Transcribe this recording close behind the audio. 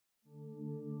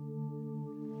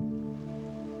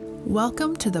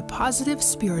Welcome to the Positive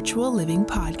Spiritual Living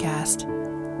Podcast,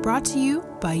 brought to you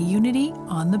by Unity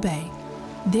on the Bay.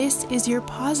 This is your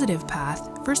positive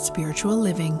path for spiritual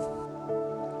living.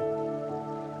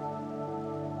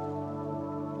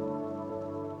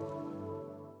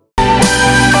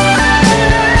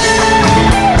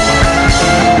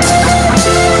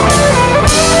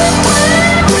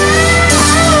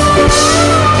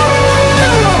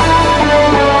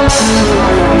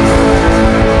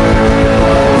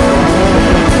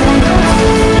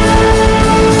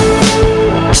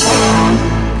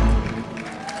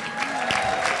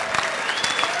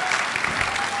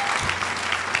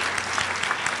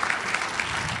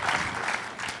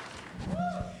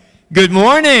 Good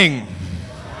morning.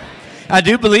 I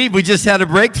do believe we just had a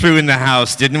breakthrough in the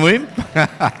house, didn't we?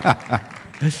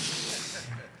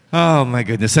 Oh, my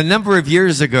goodness. A number of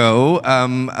years ago,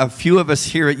 a few of us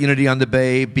here at Unity on the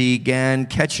Bay began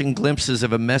catching glimpses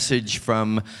of a message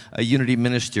from a Unity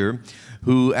minister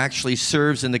who actually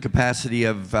serves in the capacity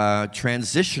of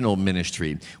transitional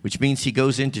ministry, which means he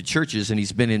goes into churches, and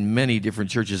he's been in many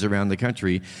different churches around the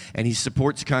country, and he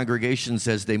supports congregations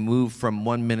as they move from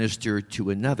one minister to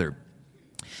another.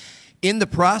 In the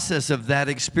process of that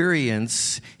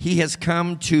experience, he has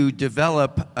come to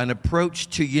develop an approach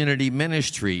to Unity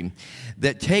ministry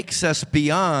that takes us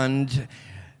beyond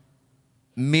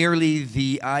merely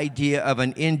the idea of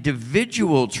an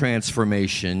individual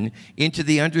transformation into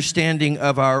the understanding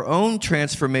of our own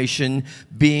transformation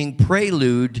being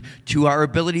prelude to our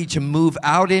ability to move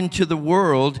out into the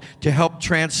world to help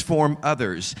transform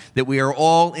others, that we are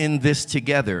all in this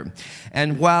together.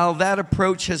 And while that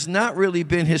approach has not really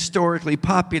been historically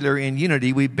popular in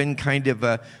Unity, we've been kind of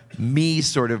a me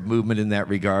sort of movement in that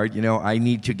regard. You know, I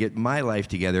need to get my life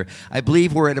together. I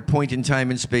believe we're at a point in time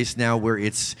and space now where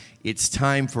it's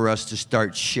time for us to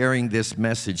start sharing this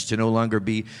message, to no longer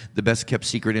be the best kept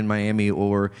secret in Miami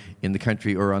or in the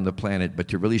country or on the planet, but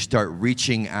to really start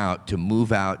reaching out, to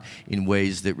move out in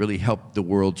ways that really help the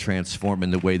world transform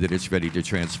in the way that it's ready to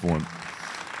transform.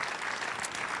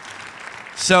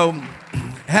 So,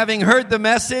 having heard the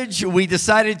message, we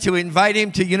decided to invite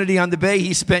him to Unity on the Bay.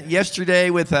 He spent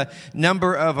yesterday with a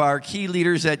number of our key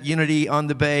leaders at Unity on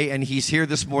the Bay, and he's here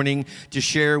this morning to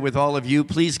share with all of you.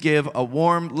 Please give a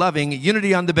warm, loving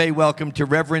Unity on the Bay welcome to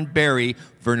Reverend Barry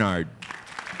Vernard.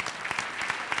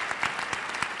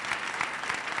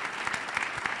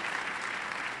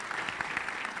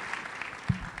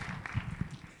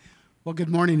 Well, good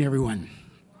morning, everyone.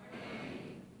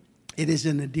 It is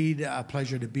indeed a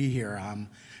pleasure to be here,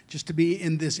 just to be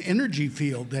in this energy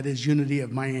field that is Unity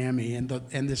of Miami, and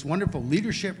this wonderful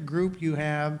leadership group you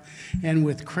have, and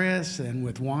with Chris and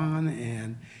with Juan,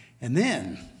 and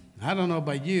then, I don't know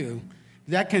about you,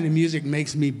 that kind of music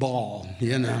makes me bawl,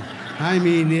 you know. I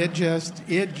mean, it just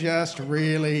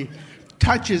really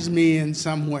touches me in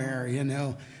somewhere, you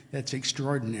know. That's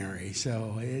extraordinary.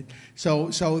 So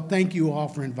thank you all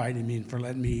for inviting me and for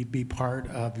letting me be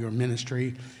part of your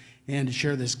ministry and to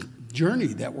share this journey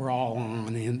that we're all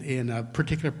on in a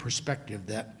particular perspective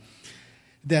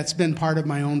that's been part of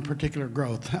my own particular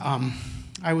growth.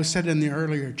 I was said in the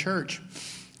earlier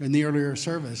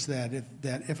service, that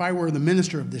if I were the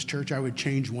minister of this church, I would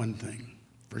change one thing,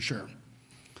 for sure,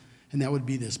 and that would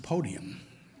be this podium.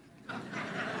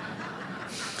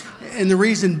 And the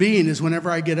reason being is whenever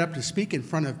I get up to speak in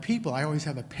front of people, I always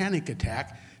have a panic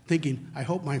attack thinking, I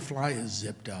hope my fly is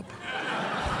zipped up.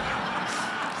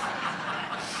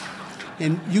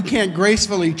 And you can't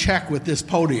gracefully check with this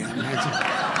podium.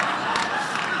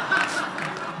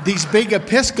 These big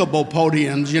Episcopal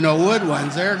podiums, you know, wood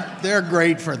ones, they're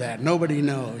great for that. Nobody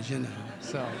knows, you know.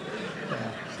 So.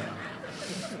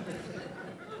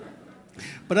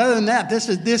 But other than that, this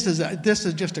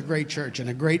is just a great church and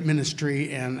a great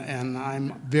ministry, and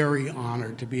I'm very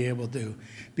honored to be able to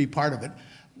be part of it.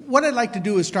 What I'd like to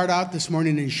do is start out this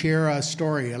morning and share a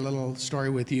little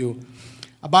story with you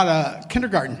about a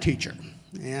kindergarten teacher.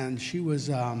 And she was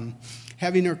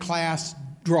having her class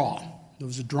draw. It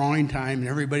was a drawing time, and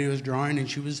everybody was drawing,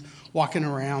 and she was walking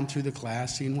around through the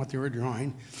class, seeing what they were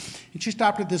drawing. And she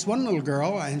stopped at this one little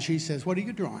girl, and she says, "What are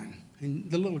you drawing?" And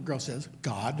the little girl says,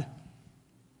 "God."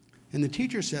 And the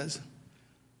teacher says,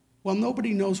 "Well,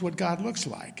 nobody knows what God looks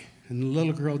like." And the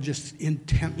little girl, just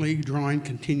intently drawing,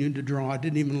 continued to draw,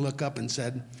 didn't even look up and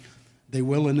said, "They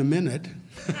will in a minute."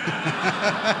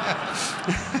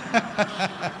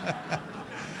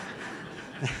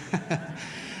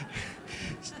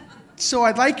 So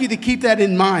I'd like you to keep that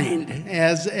in mind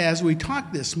as we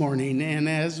talk this morning and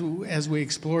as we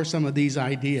explore some of these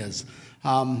ideas.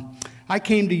 I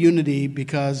came to Unity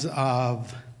because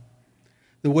of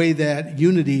the way that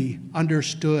Unity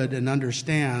understood and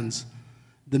understands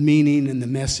the meaning and the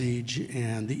message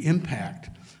and the impact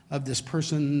of this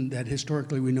person that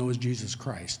historically we know as Jesus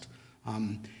Christ.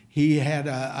 He had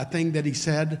a thing that he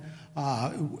said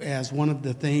as one of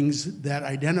the things that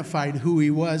identified who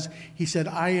he was. He said,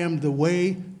 "I am the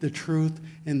way, the truth,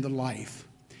 and the life."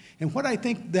 And what I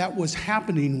think that was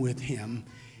happening with him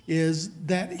is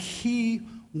that he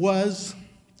was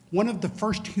one of the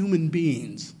first human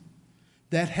beings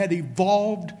that had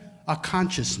evolved a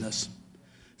consciousness,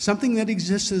 something that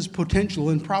exists as potential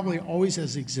and probably always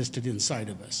has existed inside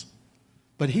of us.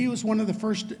 But he was one of the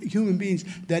first human beings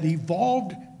that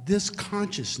evolved this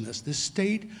consciousness, this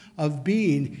state of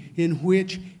being in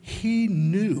which he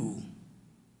knew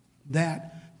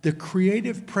that the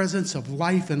creative presence of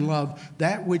life and love,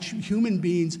 that which human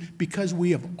beings, because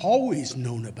we have always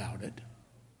known about it,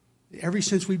 ever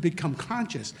since we've become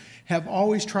conscious, have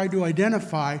always tried to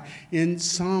identify in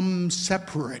some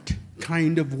separate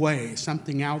kind of way,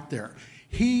 something out there.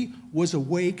 He was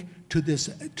awake to this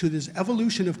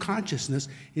evolution of consciousness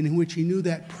in which he knew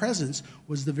that presence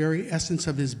was the very essence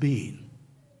of his being.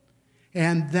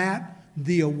 And that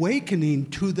the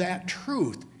awakening to that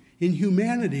truth in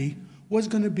humanity was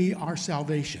going to be our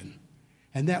salvation.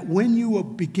 And that when you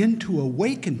begin to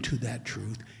awaken to that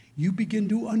truth, you begin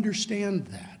to understand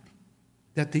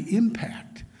that the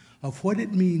impact of what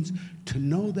it means to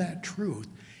know that truth,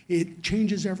 it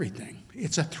changes everything.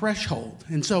 It's a threshold.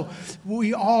 And so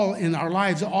we all in our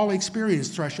lives all experience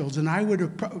thresholds. And I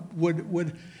would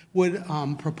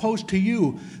propose to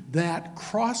you that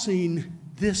crossing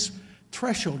this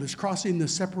threshold is crossing the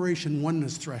separation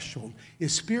oneness threshold,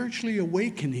 is spiritually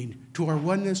awakening to our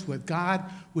oneness with God,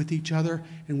 with each other,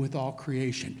 and with all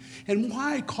creation. And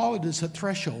why I call it as a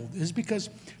threshold is because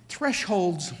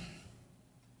thresholds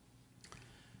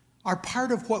are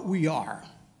part of what we are.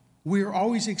 We are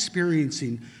always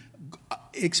experiencing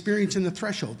the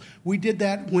threshold. We did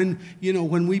that when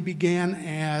we began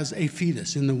as a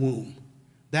fetus in the womb.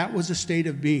 That was a state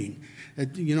of being.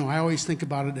 I always think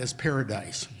about it as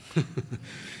paradise.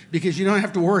 Because you don't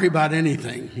have to worry about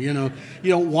anything. You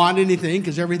don't want anything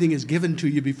because everything is given to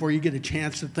you before you get a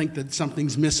chance to think that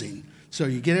something's missing. So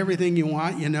you get everything you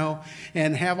want,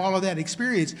 and have all of that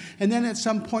experience. And then at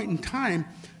some point in time,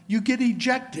 you get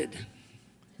ejected.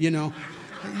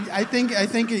 I think and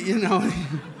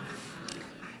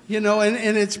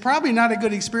it's probably not a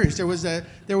good experience. There was that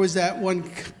one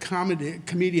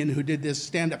comedian who did this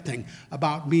stand-up thing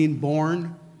about being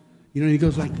born. He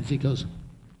goes like this. He goes,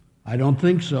 "I don't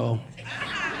think so."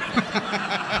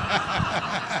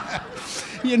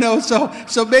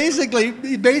 So basically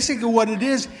what it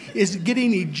is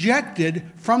getting ejected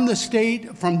from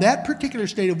that particular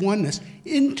state of oneness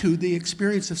into the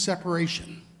experience of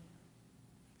separation.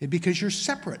 Because you're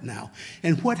separate now.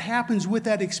 And what happens with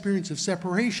that experience of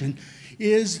separation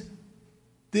is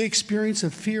the experience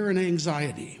of fear and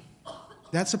anxiety.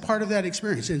 That's a part of that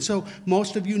experience. And so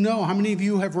most of you know, how many of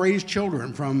you have raised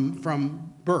children from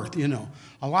birth? A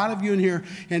lot of you in here,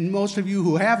 and most of you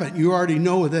who haven't, you already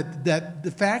know that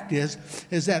the fact is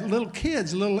that little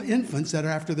kids, little infants that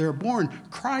after they're born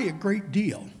cry a great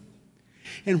deal.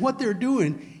 And what they're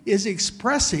doing is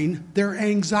expressing their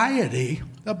anxiety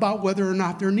about whether or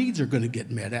not their needs are going to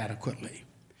get met adequately.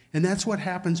 And that's what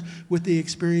happens with the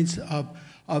experience of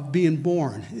being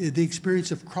born, the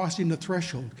experience of crossing the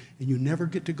threshold, and you never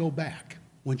get to go back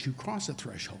once you cross a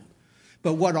threshold.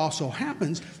 But what also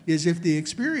happens is if the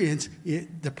experience,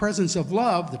 the presence of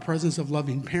love, the presence of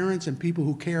loving parents and people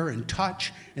who care and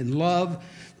touch and love,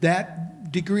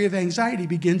 that degree of anxiety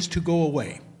begins to go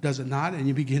away. Does it not? And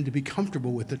you begin to be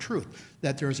comfortable with the truth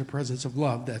that there is a presence of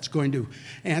love that's going to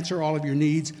answer all of your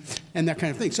needs and that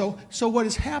kind of thing. So what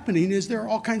is happening is there are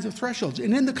all kinds of thresholds.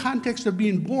 And in the context of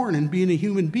being born and being a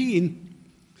human being,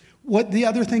 what the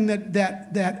other thing that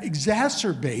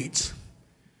exacerbates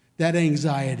that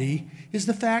anxiety is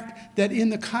the fact that in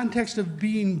the context of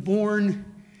being born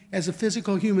as a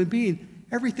physical human being,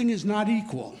 everything is not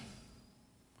equal.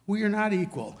 We are not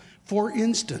equal. For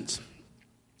instance,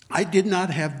 I did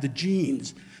not have the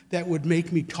genes that would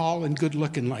make me tall and good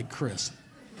looking like Chris.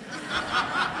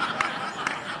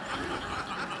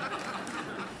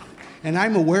 And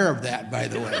I'm aware of that, by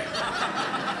the way.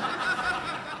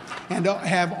 And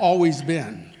have always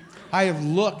been. I have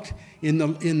looked in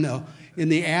the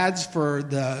ads for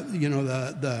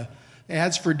the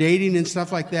ads for dating and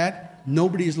stuff like that.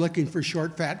 Nobody's looking for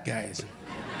short, fat guys.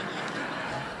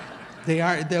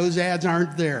 Those ads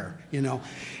aren't there,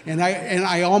 And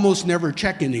I almost never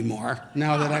check anymore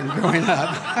now that I'm growing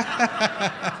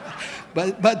up.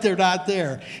 but they're not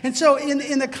there. And so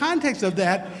in the context of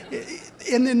that,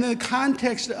 And in the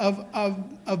context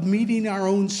of meeting our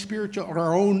own spiritual or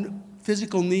our own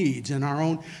physical needs and our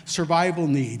own survival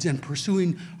needs and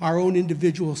pursuing our own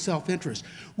individual self-interest.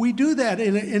 We do that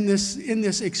in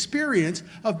this experience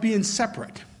of being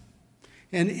separate.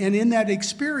 And in that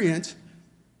experience,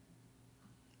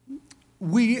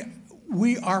 we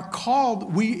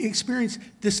experience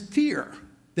this fear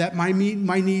that my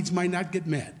needs might not get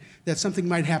met, that something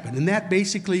might happen. And that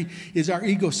basically is our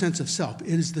ego sense of self. It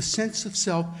is the sense of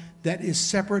self that is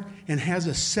separate and has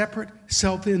a separate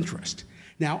self-interest.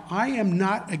 Now, I am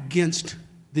not against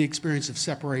the experience of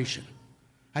separation.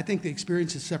 I think the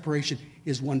experience of separation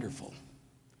is wonderful.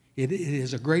 It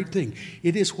is a great thing.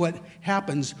 It is what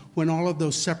happens when all of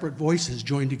those separate voices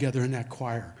join together in that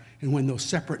choir, and when those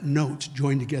separate notes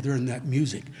join together in that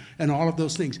music, and all of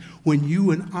those things. When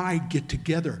you and I get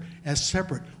together as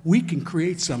separate, we can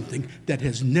create something that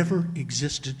has never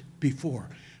existed before.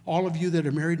 All of you that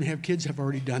are married and have kids have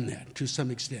already done that to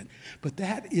some extent. But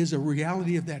that is a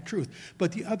reality of that truth.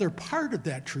 But the other part of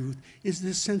that truth is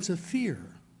this sense of fear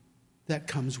that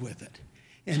comes with it.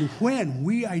 And when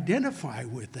we identify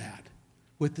with that,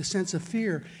 with the sense of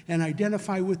fear, and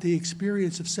identify with the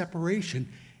experience of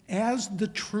separation as the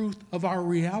truth of our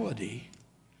reality,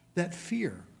 that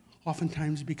fear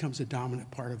oftentimes becomes a dominant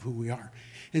part of who we are.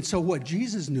 And so what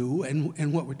Jesus knew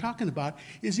and what we're talking about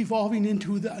is evolving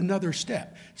into another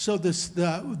step. So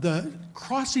the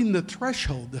crossing the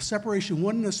threshold, the separation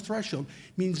oneness threshold,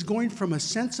 means going from a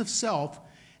sense of self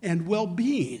and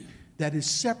well-being that is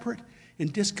separate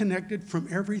and disconnected from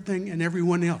everything and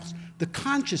everyone else. The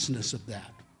consciousness of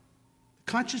that.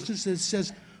 Consciousness that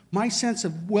says, my sense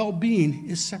of well-being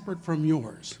is separate from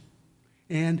yours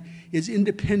and is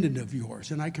independent of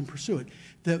yours, and I can pursue it.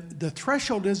 The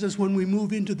threshold is when we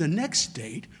move into the next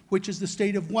state, which is the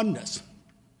state of oneness.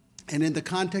 And in the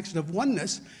context of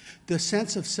oneness, the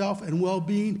sense of self and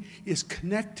well-being is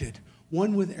connected,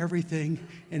 one with everything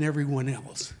and everyone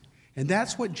else. And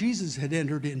that's what Jesus had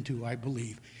entered into, I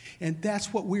believe. And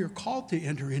that's what we are called to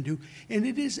enter into. And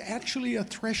it is actually a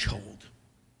threshold.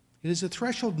 It is a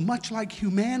threshold much like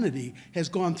humanity has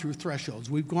gone through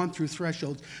thresholds. We've gone through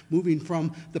thresholds moving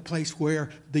from the place where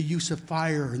the use of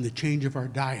fire and the change of our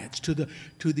diets to the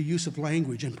use of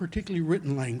language, and particularly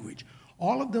written language.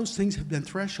 All of those things have been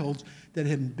thresholds that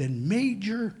have been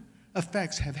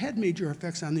have had major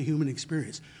effects on the human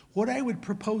experience. What I would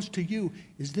propose to you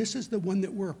is this is the one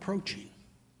that we're approaching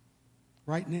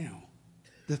right now.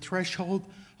 The threshold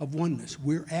of oneness.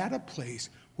 We're at a place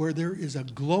where there is a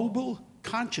global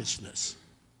consciousness,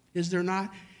 is there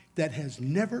not, that has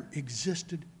never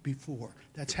existed before.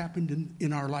 That's happened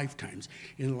in our lifetimes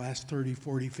in the last 30,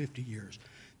 40, 50 years.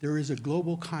 There is a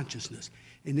global consciousness.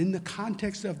 And in the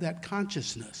context of that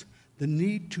consciousness, the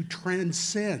need to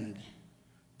transcend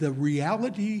the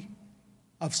reality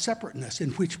of separateness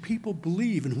in which people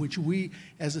believe, in which we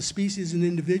as a species and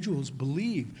individuals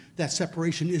believe that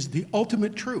separation is the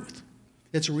ultimate truth.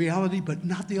 It's a reality, but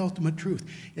not the ultimate truth,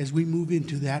 as we move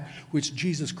into that which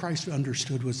Jesus Christ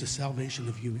understood was the salvation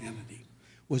of humanity,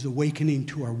 was awakening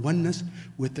to our oneness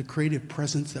with the creative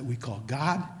presence that we call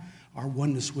God, our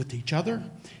oneness with each other,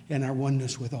 and our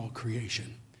oneness with all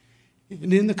creation.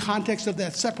 And in the context of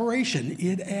that separation,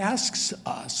 it asks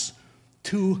us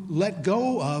to let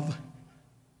go of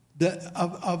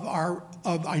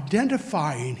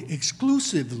identifying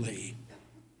exclusively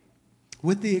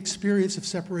with the experience of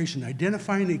separation,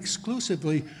 identifying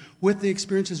exclusively with the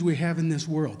experiences we have in this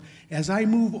world. As I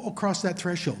move across that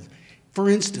threshold, for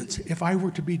instance, if I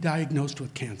were to be diagnosed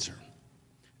with cancer,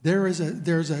 there's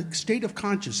a state of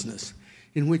consciousness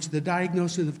in which the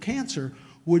diagnosis of cancer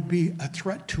would be a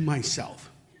threat to myself,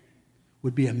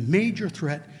 would be a major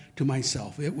threat to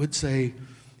myself. It would say,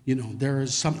 there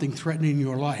is something threatening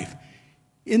your life.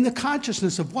 In the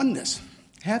consciousness of oneness,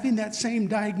 having that same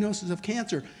diagnosis of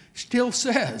cancer still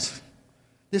says,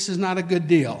 this is not a good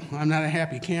deal. I'm not a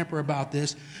happy camper about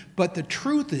this. But the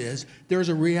truth is, there's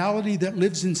a reality that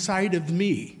lives inside of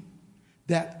me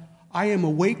that I am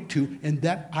awake to and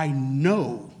that I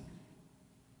know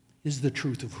is the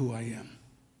truth of who I am.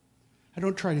 I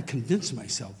don't try to convince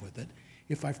myself with it.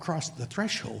 If I've crossed the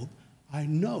threshold, I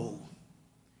know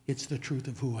it's the truth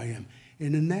of who I am.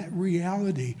 And in that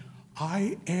reality,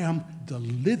 I am the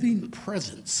living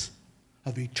presence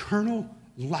of eternal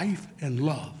life and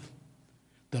love.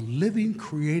 The living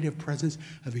creative presence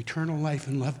of eternal life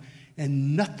and love.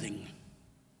 And nothing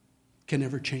can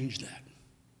ever change that.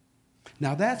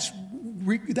 Now that's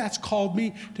called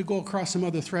me to go across some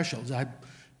other thresholds. I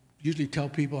usually tell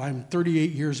people I'm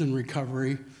 38 years in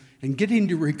recovery, and getting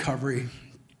to recovery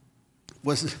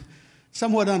was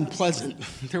somewhat unpleasant.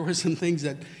 There were some things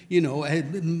that,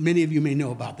 many of you may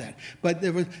know about that. But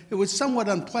it was somewhat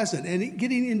unpleasant. And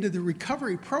getting into the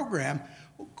recovery program,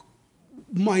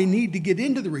 my need to get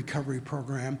into the recovery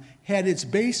program had its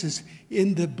basis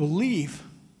in the belief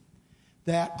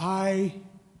that I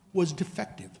was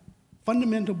defective.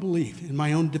 Fundamental belief in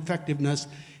my own defectiveness.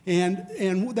 And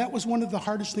that was one of the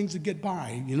hardest things to get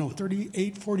by.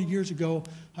 38, 40 years ago,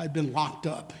 I'd been locked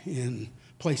up in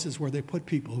places where they put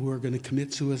people who are going to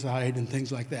commit suicide and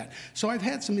things like that. So I've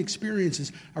had some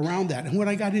experiences around that. And when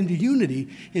I got into Unity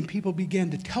and people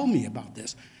began to tell me about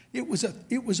this, it was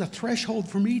a threshold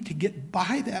for me to get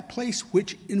by that place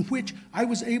in which I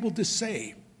was able to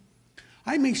say,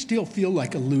 I may still feel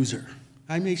like a loser.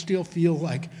 I may still feel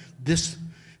like this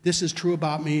is true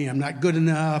about me. I'm not good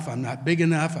enough. I'm not big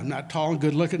enough. I'm not tall and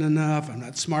good looking enough. I'm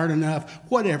not smart enough.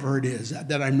 Whatever it is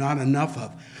that I'm not enough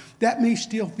of. That may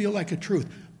still feel like a truth.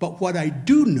 But what I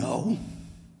do know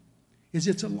is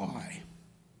it's a lie.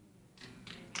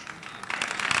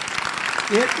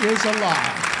 It is a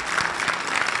lie.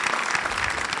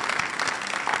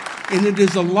 And it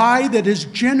is a lie that is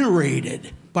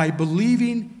generated by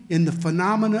believing in the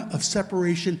phenomena of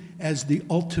separation as the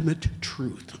ultimate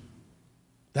truth.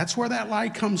 That's where that lie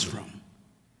comes from.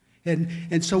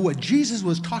 And so what Jesus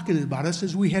was talking about us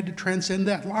is we had to transcend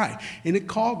that lie. And it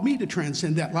called me to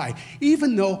transcend that lie.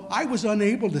 Even though I was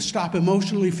unable to stop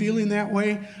emotionally feeling that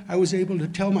way, I was able to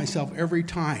tell myself every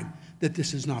time that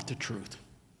this is not the truth.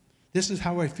 This is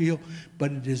how I feel,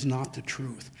 but it is not the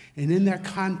truth. And in that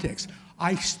context,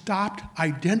 I stopped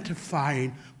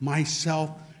identifying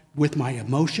myself with my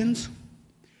emotions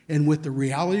and with the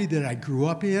reality that I grew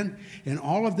up in, and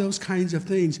all of those kinds of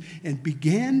things, and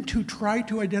began to try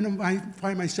to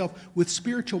identify myself with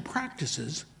spiritual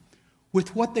practices,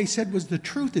 with what they said was the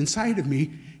truth inside of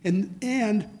me,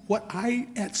 and what I,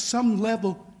 at some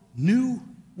level, knew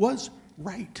was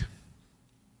right.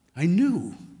 I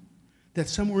knew that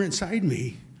somewhere inside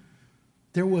me,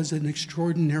 there was an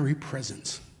extraordinary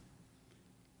presence.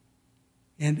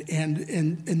 And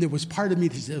there was part of me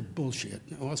that said, bullshit.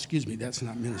 Oh, excuse me, that's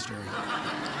not ministerial.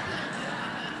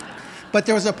 But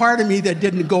there was a part of me that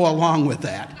didn't go along with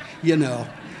that,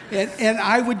 And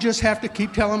I would just have to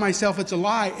keep telling myself it's a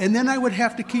lie. And then I would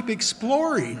have to keep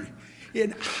exploring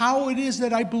in how it is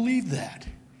that I believe that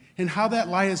and how that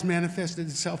lie has manifested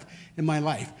itself in my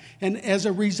life. And as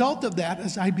a result of that,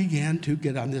 as I began to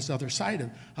get on this other side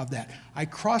of that, I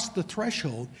crossed the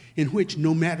threshold in which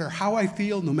no matter how I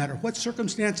feel, no matter what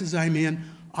circumstances I'm in,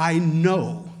 I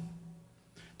know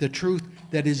the truth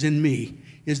that is in me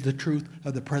is the truth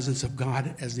of the presence of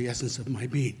God as the essence of my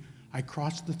being. I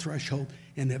crossed the threshold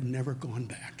and have never gone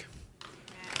back.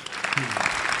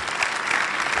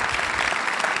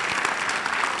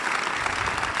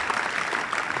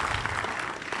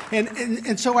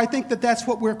 And so I think that that's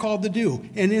what we're called to do.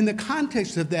 And in the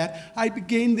context of that, I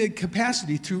gained the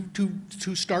capacity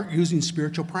to start using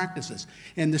spiritual practices.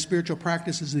 And the spiritual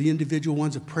practices, the individual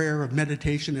ones of prayer, of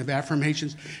meditation, of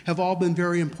affirmations, have all been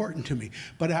very important to me.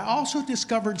 But I also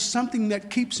discovered something that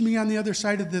keeps me on the other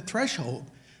side of the threshold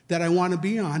that I want to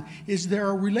be on, is there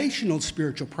are relational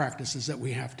spiritual practices that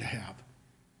we have to have.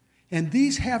 And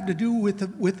these have to do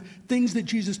with things that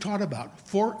Jesus taught about.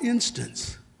 For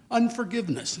instance,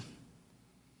 unforgiveness.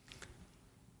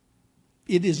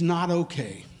 It is not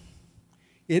okay.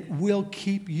 It will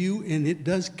keep you, and it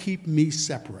does keep me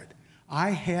separate. I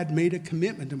had made a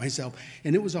commitment to myself,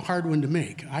 and it was a hard one to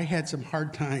make. I had some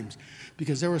hard times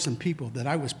because there were some people that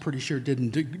I was pretty sure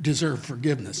didn't deserve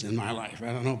forgiveness in my life.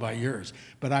 I don't know about yours,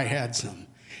 but I had some.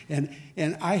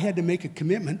 And I had to make a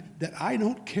commitment that I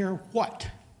don't care what.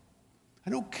 I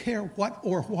don't care what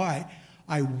or why.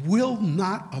 I will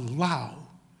not allow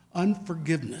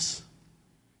unforgiveness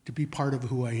to be part of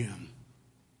who I am.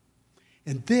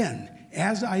 And then,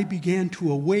 as I began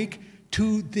to awake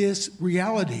to this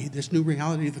reality, this new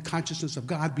reality of the consciousness of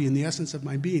God being the essence of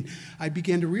my being, I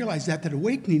began to realize that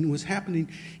awakening was happening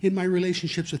in my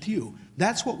relationships with you.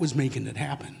 That's what was making it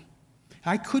happen.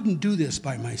 I couldn't do this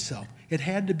by myself. It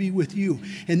had to be with you.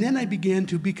 And then I began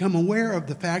to become aware of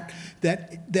the fact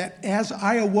that as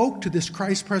I awoke to this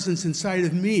Christ presence inside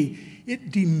of me,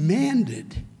 it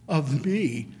demanded of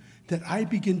me that I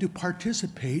begin to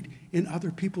participate in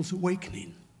other people's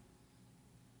awakening.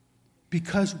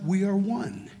 Because we are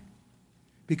one.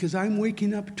 Because I'm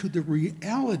waking up to the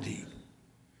reality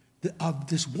of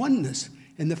this oneness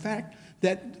and the fact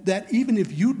that even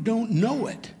if you don't know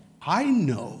it, I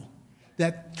know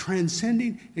that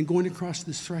transcending and going across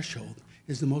this threshold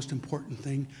is the most important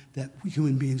thing that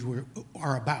human beings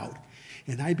are about.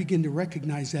 And I begin to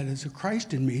recognize that as a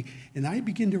Christ in me, and I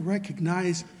begin to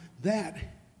recognize that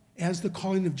as the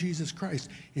calling of Jesus Christ.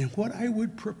 And what I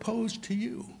would propose to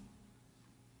you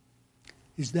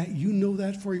is that you know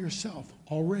that for yourself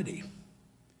already.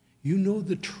 You know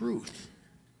the truth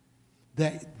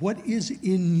that what is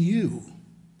in you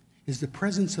is the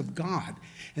presence of God,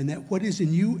 and that what is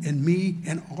in you and me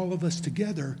and all of us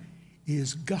together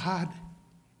is God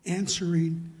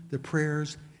answering the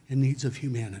prayers and needs of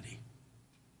humanity.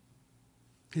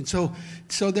 And so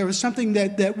there was something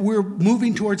that we're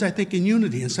moving towards, I think, in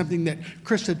unity, and something that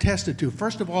Chris attested to.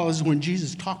 First of all is when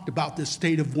Jesus talked about this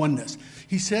state of oneness.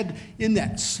 He said in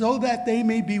that, so that they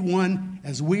may be one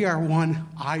as we are one,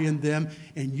 I and them,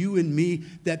 and you and me,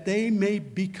 that they may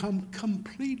become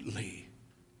completely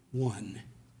one.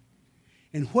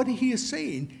 And what he is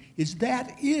saying is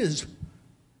that is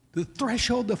the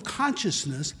threshold of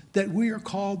consciousness that we are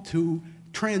called to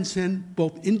transcend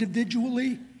both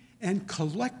individually and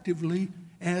collectively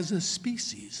as a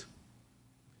species.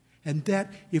 And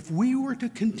that if we were to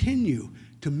continue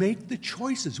to make the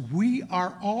choices we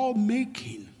are all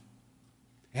making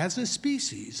as a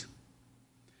species,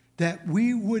 that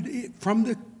we would, from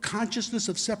the consciousness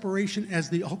of separation as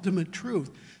the ultimate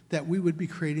truth, that we would be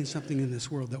creating something in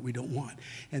this world that we don't want.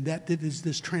 And that it is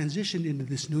this transition into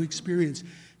this new experience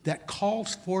that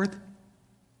calls forth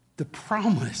the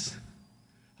promise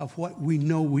of what we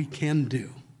know we can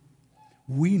do.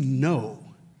 We know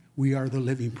we are the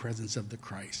living presence of the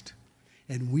Christ.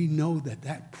 And we know that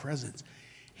that presence,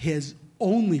 his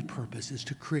only purpose is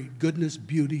to create goodness,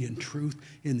 beauty, and truth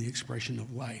in the expression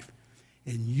of life.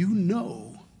 And you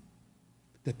know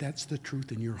that that's the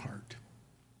truth in your heart.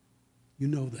 You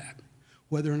know that.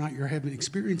 Whether or not you're having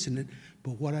experience in it,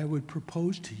 but what I would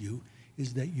propose to you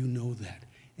is that you know that.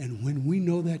 And when we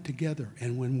know that together,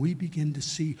 and when we begin to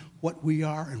see what we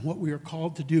are and what we are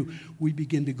called to do, we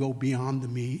begin to go beyond the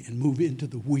me and move into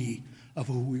the we of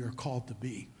who we are called to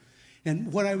be.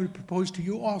 And what I would propose to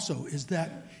you also is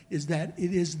that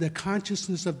it is the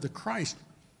consciousness of the Christ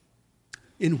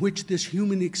in which this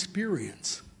human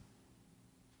experience,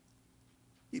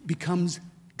 it becomes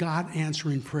God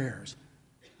answering prayers.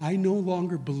 I no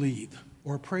longer believe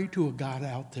or pray to a God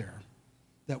out there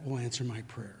that will answer my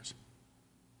prayers.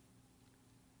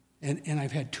 And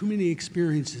I've had too many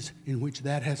experiences in which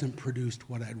that hasn't produced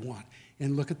what I'd want.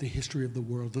 And look at the history of the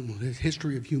world and the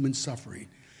history of human suffering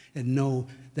and know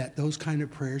that those kind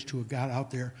of prayers to a God out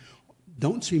there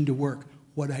don't seem to work.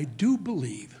 What I do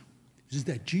believe is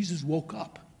that Jesus woke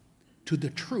up to the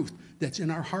truth that's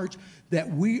in our hearts that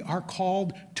we are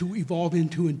called to evolve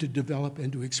into and to develop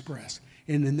and to express.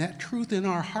 And then that truth in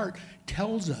our heart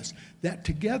tells us that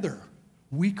together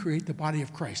we create the body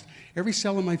of Christ. Every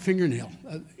cell in my fingernail,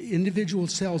 individual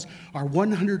cells are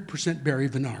 100% Barry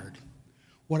Vinard.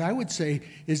 What I would say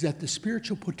is that the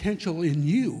spiritual potential in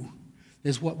you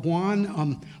is what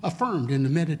Juan affirmed in the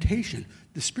meditation.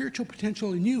 The spiritual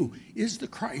potential in you is the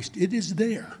Christ. It is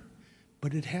there,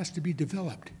 but it has to be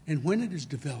developed. And when it is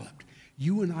developed,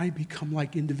 you and I become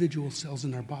like individual cells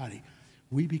in our body.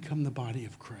 We become the body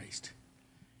of Christ.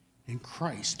 And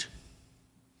Christ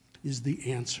is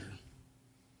the answer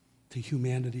to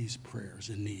humanity's prayers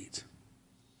and needs.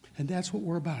 And that's what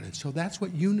we're about. And so that's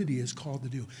what unity is called to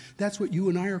do. That's what you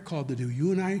and I are called to do.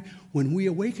 You and I, when we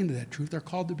awaken to that truth, are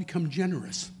called to become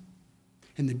generous.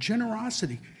 And the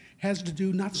generosity has to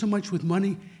do not so much with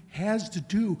money, has to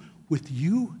do with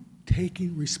you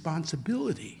taking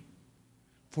responsibility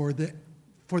for the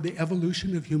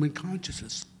evolution of human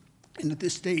consciousness. And at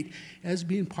this state, as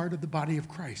being part of the body of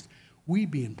Christ, we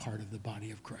being part of the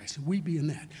body of Christ, we being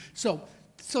that. So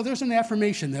there's an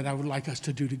affirmation that I would like us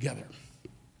to do together.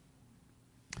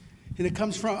 And it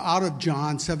comes from out of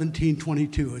John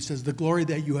 17:22. It says, "The glory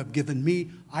that you have given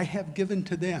me, I have given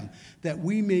to them, that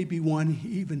we may be one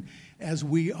even as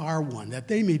we are one, that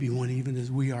they may be one even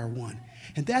as we are one."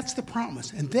 And that's the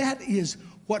promise. And that is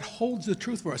what holds the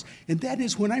truth for us. And that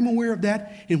is when I'm aware of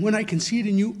that and when I can see it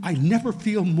in you, I never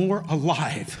feel more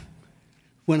alive.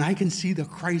 When I can see the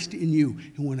Christ in you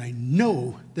and when I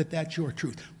know that that's your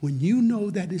truth. When you know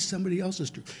that is somebody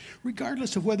else's truth,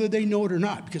 regardless of whether they know it or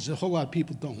not, because a whole lot of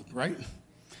people don't, right?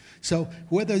 So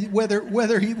whether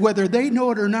they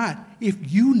know it or not,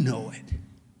 if you know it,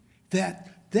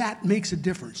 that makes a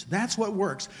difference. That's what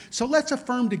works. So let's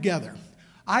affirm together.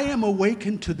 I am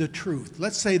awakened to the truth.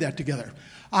 Let's say that together.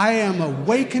 I am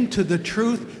awakened to the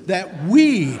truth that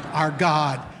we are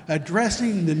God,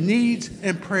 addressing the needs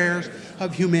and prayers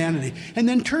of humanity. And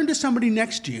then turn to somebody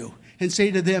next to you and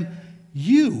say to them,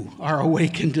 you are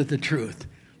awakened to the truth.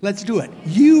 Let's do it.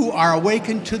 You are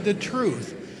awakened to the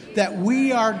truth that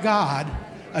we are God,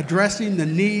 addressing the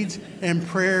needs and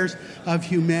prayers of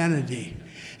humanity.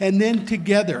 And then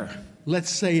together, let's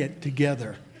say it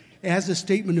together. as a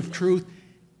statement of truth.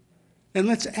 And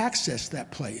let's access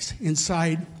that place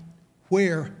inside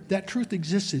where that truth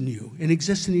exists in you and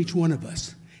exists in each one of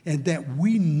us. And that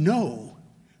we know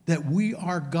that we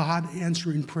are God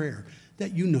answering prayer.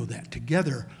 That you know that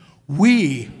together.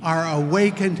 We are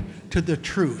awakened to the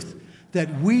truth.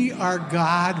 That we are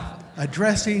God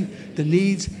addressing the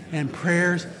needs and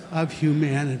prayers of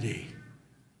humanity.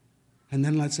 And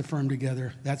then let's affirm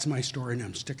together, that's my story and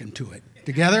I'm sticking to it.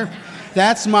 Together,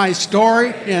 that's my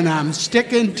story and I'm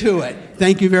sticking to it.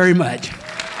 Thank you very much.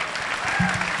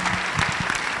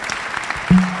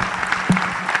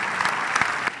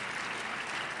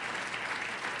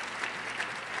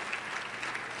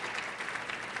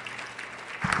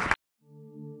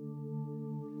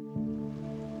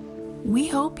 We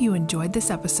hope you enjoyed this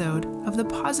episode of the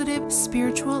Positive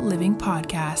Spiritual Living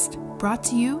Podcast, brought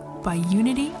to you by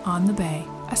Unity on the Bay,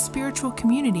 a spiritual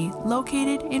community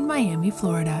located in Miami,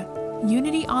 Florida.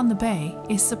 Unity on the Bay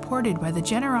is supported by the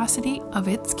generosity of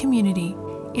its community.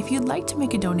 If you'd like to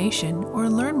make a donation or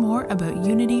learn more about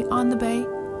Unity on the Bay,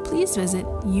 please visit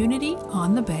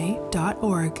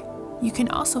unityonthebay.org. You can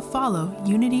also follow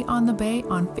Unity on the Bay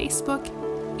on Facebook,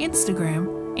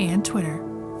 Instagram, and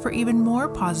Twitter for even more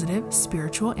positive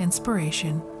spiritual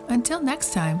inspiration. Until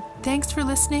next time, thanks for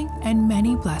listening and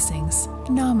many blessings.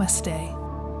 Namaste.